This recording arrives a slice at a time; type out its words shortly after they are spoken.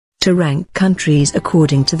To rank countries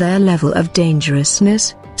according to their level of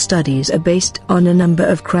dangerousness, studies are based on a number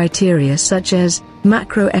of criteria such as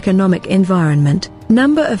macroeconomic environment,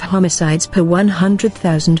 number of homicides per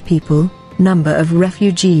 100,000 people, number of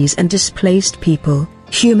refugees and displaced people,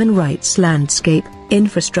 human rights landscape,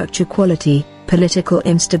 infrastructure quality, political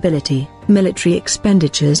instability, military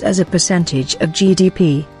expenditures as a percentage of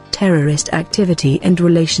GDP, terrorist activity and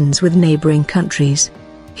relations with neighboring countries.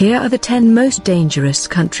 Here are the 10 most dangerous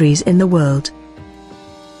countries in the world.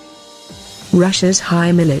 Russia's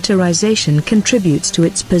high militarization contributes to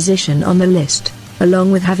its position on the list, along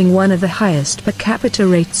with having one of the highest per capita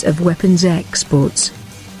rates of weapons exports.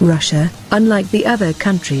 Russia, unlike the other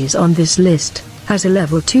countries on this list, has a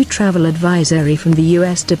Level 2 travel advisory from the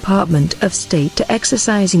U.S. Department of State to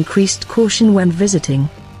exercise increased caution when visiting.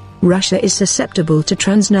 Russia is susceptible to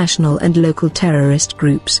transnational and local terrorist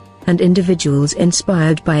groups and individuals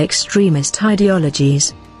inspired by extremist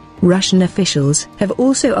ideologies. Russian officials have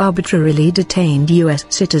also arbitrarily detained U.S.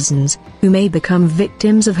 citizens, who may become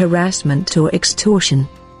victims of harassment or extortion.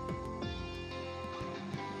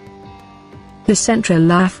 The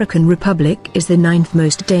Central African Republic is the 9th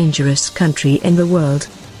most dangerous country in the world.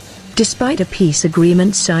 Despite a peace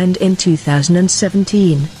agreement signed in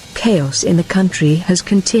 2017, chaos in the country has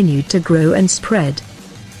continued to grow and spread.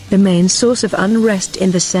 The main source of unrest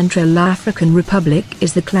in the Central African Republic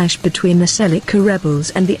is the clash between the Seleka rebels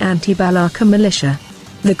and the anti-Balaka militia.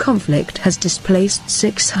 The conflict has displaced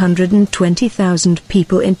 620,000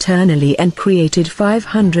 people internally and created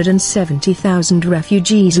 570,000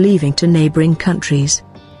 refugees leaving to neighboring countries.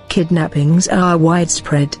 Kidnappings are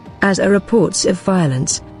widespread, as are reports of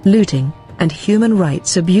violence, looting, and human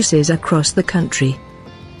rights abuses across the country.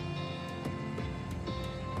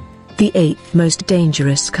 The 8th most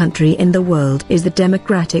dangerous country in the world is the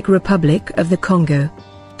Democratic Republic of the Congo.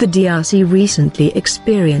 The DRC recently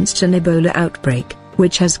experienced an Ebola outbreak,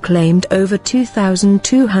 which has claimed over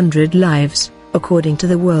 2,200 lives, according to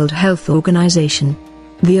the World Health Organization.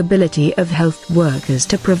 The ability of health workers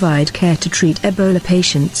to provide care to treat Ebola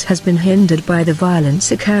patients has been hindered by the violence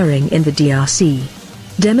occurring in the DRC.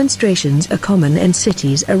 Demonstrations are common in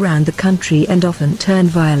cities around the country and often turn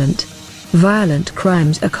violent. Violent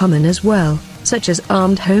crimes are common as well, such as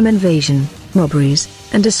armed home invasion, robberies,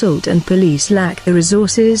 and assault, and police lack the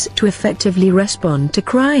resources to effectively respond to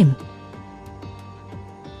crime.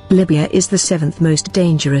 Libya is the 7th most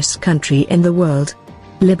dangerous country in the world.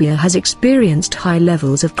 Libya has experienced high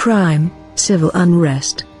levels of crime, civil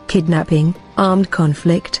unrest, kidnapping, armed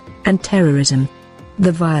conflict, and terrorism.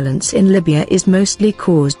 The violence in Libya is mostly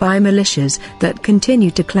caused by militias that continue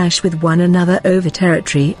to clash with one another over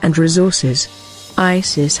territory and resources.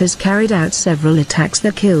 ISIS has carried out several attacks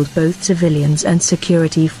that killed both civilians and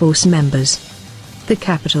security force members. The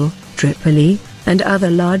capital, Tripoli, and other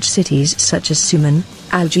large cities such as Suman,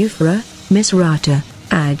 Al-Jufra, Misrata,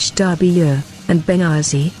 Ajdabiya, and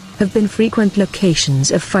Benghazi have been frequent locations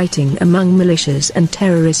of fighting among militias and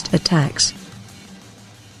terrorist attacks.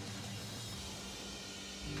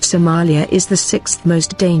 Somalia is the 6th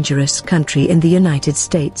most dangerous country in the United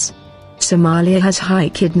States. Somalia has high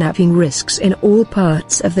kidnapping risks in all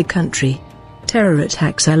parts of the country. Terror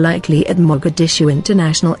attacks are likely at Mogadishu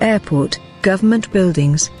International Airport, government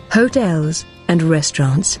buildings, hotels, and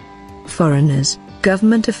restaurants. Foreigners,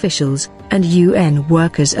 government officials, and UN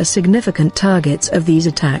workers are significant targets of these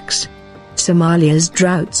attacks. Somalia's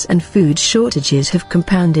droughts and food shortages have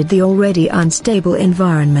compounded the already unstable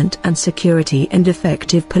environment, and security and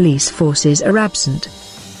effective police forces are absent.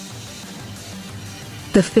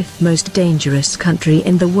 The 5th most dangerous country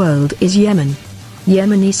in the world is Yemen.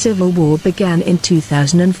 Yemeni civil war began in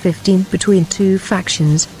 2015 between two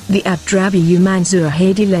factions, the Abdrabbi Mansour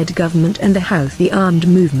Hadi-led government and the Houthi armed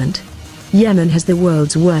movement. Yemen has the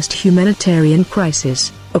world's worst humanitarian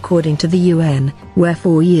crisis, according to the UN, where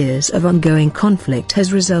 4 years of ongoing conflict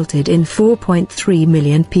has resulted in 4.3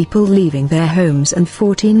 million people leaving their homes and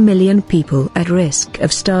 14 million people at risk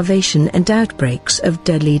of starvation and outbreaks of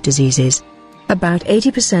deadly diseases. About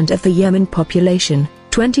 80% of the Yemen population,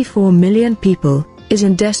 24 million people, is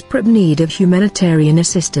in desperate need of humanitarian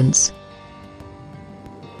assistance.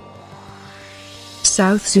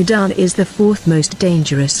 South Sudan is the 4th most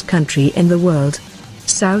dangerous country in the world.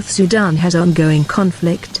 South Sudan has ongoing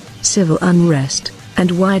conflict, civil unrest,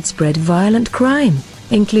 and widespread violent crime,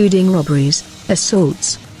 including robberies,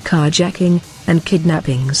 assaults, carjacking, and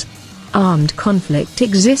kidnappings. Armed conflict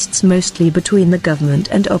exists mostly between the government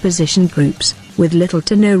and opposition groups, with little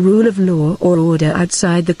to no rule of law or order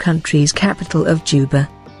outside the country's capital of Juba.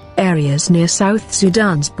 Areas near South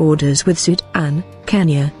Sudan's borders with Sudan,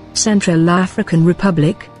 Kenya, Central African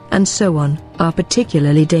Republic, and so on, are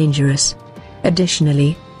particularly dangerous.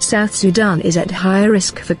 Additionally, South Sudan is at higher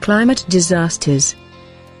risk for climate disasters.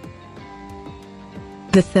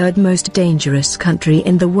 The third most dangerous country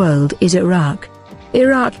in the world is Iraq.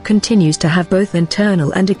 Iraq continues to have both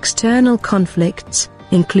internal and external conflicts,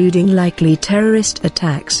 including likely terrorist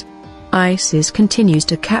attacks. ISIS continues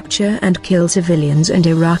to capture and kill civilians and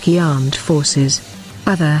Iraqi armed forces.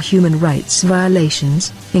 Other human rights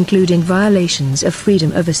violations, including violations of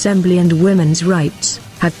freedom of assembly and women's rights,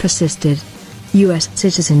 have persisted. U.S.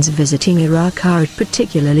 citizens visiting Iraq are at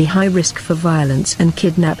particularly high risk for violence and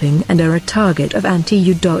kidnapping and are a target of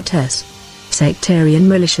anti-U.S. sectarian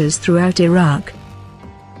militias throughout Iraq.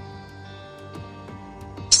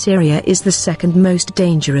 Syria is the second most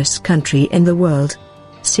dangerous country in the world.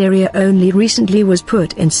 Syria only recently was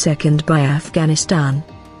put in second by Afghanistan.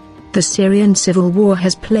 The Syrian civil war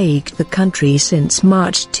has plagued the country since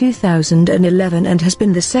March 2011 and has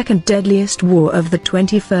been the second deadliest war of the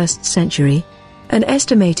 21st century. An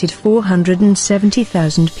estimated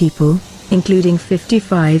 470,000 people, including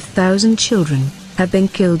 55,000 children, have been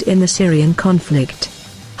killed in the Syrian conflict.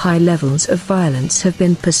 High levels of violence have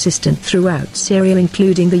been persistent throughout Syria,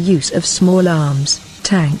 including the use of small arms,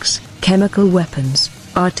 tanks, chemical weapons,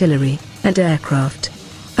 artillery, and aircraft.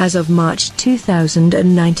 As of March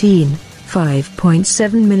 2019,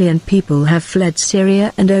 5.7 million people have fled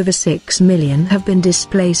Syria and over 6 million have been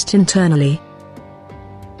displaced internally.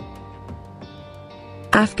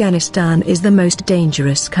 Afghanistan is the most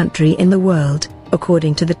dangerous country in the world,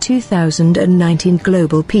 according to the 2019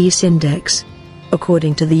 Global Peace Index.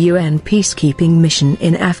 According to the UN peacekeeping mission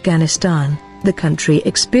in Afghanistan, the country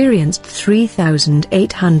experienced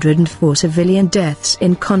 3,804 civilian deaths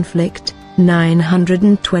in conflict,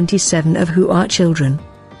 927 of who are children.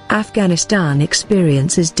 Afghanistan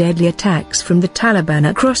experiences deadly attacks from the Taliban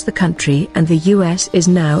across the country, and the US is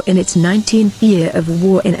now in its 19th year of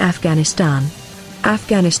war in Afghanistan.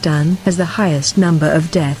 Afghanistan has the highest number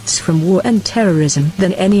of deaths from war and terrorism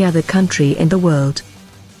than any other country in the world.